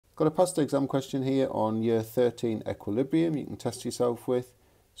Got a past exam question here on year 13 equilibrium you can test yourself with.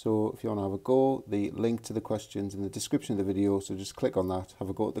 So if you want to have a go, the link to the questions in the description of the video, so just click on that, have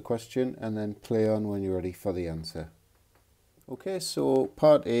a go at the question and then play on when you're ready for the answer. Okay, so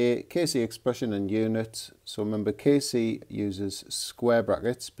part A, Kc expression and units. So remember, Kc uses square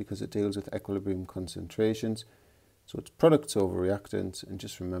brackets because it deals with equilibrium concentrations. So it's products over reactants, and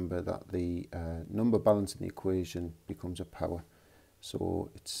just remember that the number balance in the equation becomes a power. So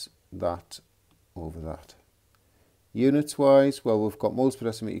it's that over that. Units wise, well, we've got moles per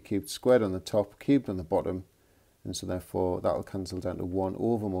decimeter cubed squared on the top, cubed on the bottom, and so therefore that'll cancel down to 1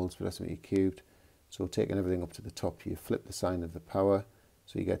 over moles per decimeter cubed. So taking everything up to the top, you flip the sign of the power,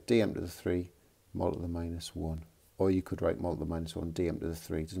 so you get dm to the 3 mol to the minus 1. Or you could write mol to the minus 1 dm to the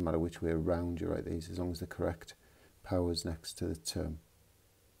 3. It doesn't matter which way around you write these, as long as the correct power is next to the term.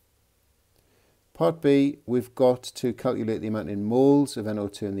 Part B, we've got to calculate the amount in moles of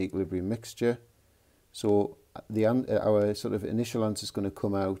NO2 in the equilibrium mixture. So our sort of initial answer is going to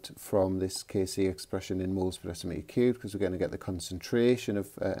come out from this Kc expression in moles per decimeter cubed, because we're going to get the concentration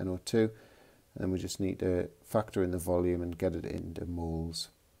of NO2, and then we just need to factor in the volume and get it into moles.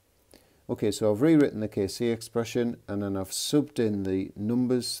 Okay, so I've rewritten the Kc expression and then I've subbed in the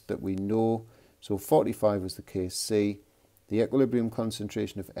numbers that we know. So 45 is the Kc. The equilibrium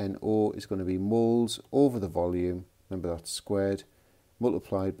concentration of NO is going to be moles over the volume, remember that's squared,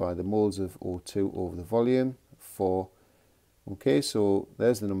 multiplied by the moles of O2 over the volume, 4. Okay, so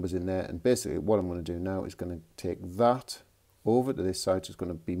there's the numbers in there, and basically what I'm going to do now is going to take that over to this side, so it's going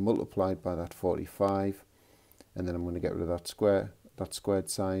to be multiplied by that 45, and then I'm going to get rid of that squared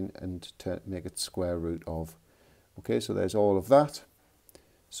sign and make it square root of. Okay, so there's all of that.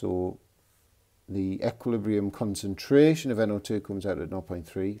 So the equilibrium concentration of NO2 comes out at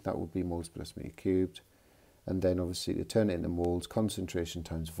 0.3, that would be moles per decimeter cubed. And then obviously to turn it into moles, concentration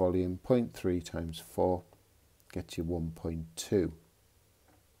times volume, 0.3 times 4 gets you 1.2.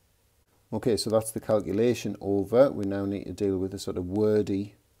 Okay, so that's the calculation over. We now need to deal with the sort of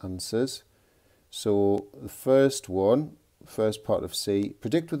wordy answers. So the first one, first part of C,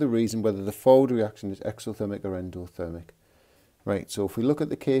 predict with a reason whether the forward reaction is exothermic or endothermic. Right, so if we look at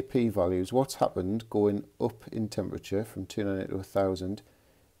the Kp values, what's happened going up in temperature from 298 to 1000,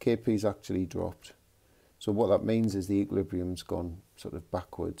 Kp's actually dropped. So what that means is the equilibrium's gone sort of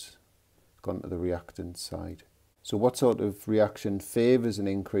backwards, gone to the reactant side. So what sort of reaction favours an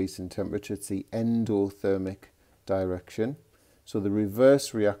increase in temperature? It's the endothermic direction. So the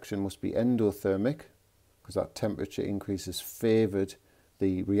reverse reaction must be endothermic, because that temperature increase has favoured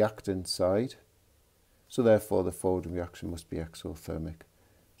the reactant side. So therefore the forward reaction must be exothermic.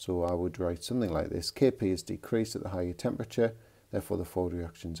 So I would write something like this: Kp is decreased at the higher temperature, therefore the forward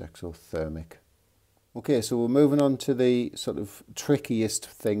reaction is exothermic. Okay, so we're moving on to the sort of trickiest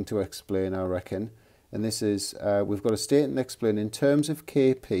thing to explain, I reckon. And this is, we've got to state and explain in terms of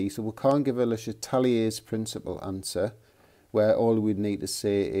Kp, so we can't give a Le Chatelier's principle answer, where all we'd need to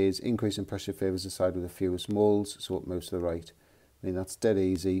say is increase in pressure favours the side with the fewest moles, so it moves to the right. I mean, that's dead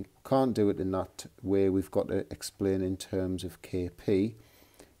easy. Can't do it in that way. We've got to explain in terms of Kp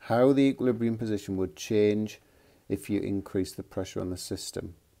how the equilibrium position would change if you increase the pressure on the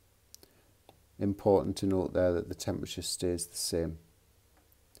system. Important to note there that the temperature stays the same.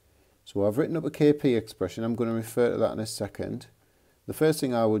 So I've written up a Kp expression. I'm going to refer to that in a second. The first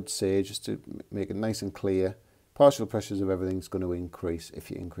thing I would say, just to make it nice and clear, partial pressures of everything's going to increase if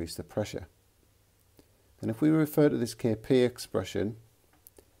you increase the pressure. And if we refer to this Kp expression,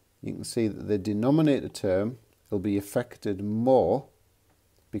 you can see that the denominator term will be affected more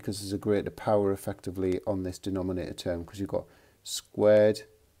because there's a greater power effectively on this denominator term, because you've got squared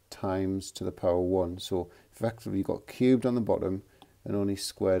times to the power 1. So effectively you've got cubed on the bottom and only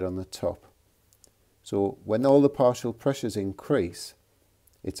squared on the top. So when all the partial pressures increase,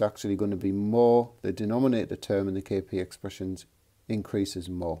 it's actually going to be more, the denominator term in the Kp expressions increases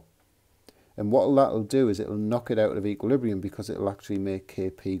more. And what that'll do is it'll knock it out of equilibrium, because it'll actually make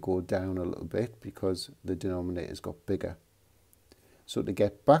Kp go down a little bit because the denominator's got bigger. So to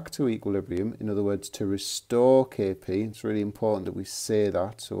get back to equilibrium, in other words, to restore Kp, it's really important that we say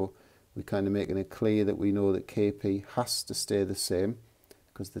that, so we're kind of making it clear that we know that Kp has to stay the same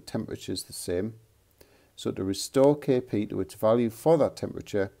because the temperature is the same. So to restore Kp to its value for that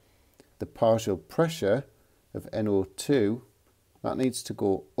temperature, the partial pressure of NO2, that needs to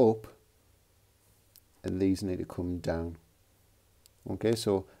go up, and these need to come down. Okay,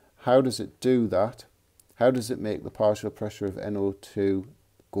 so how does it do that? How does it make the partial pressure of NO2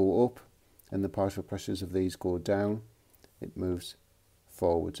 go up and the partial pressures of these go down? It moves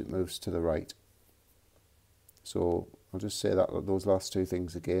forwards, it moves to the right. So I'll just say those last two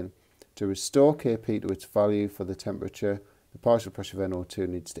things again. To restore Kp to its value for the temperature, the partial pressure of NO2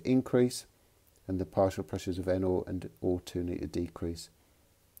 needs to increase and the partial pressures of NO and O2 need to decrease.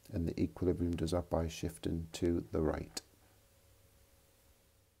 And the equilibrium does that by shifting to the right.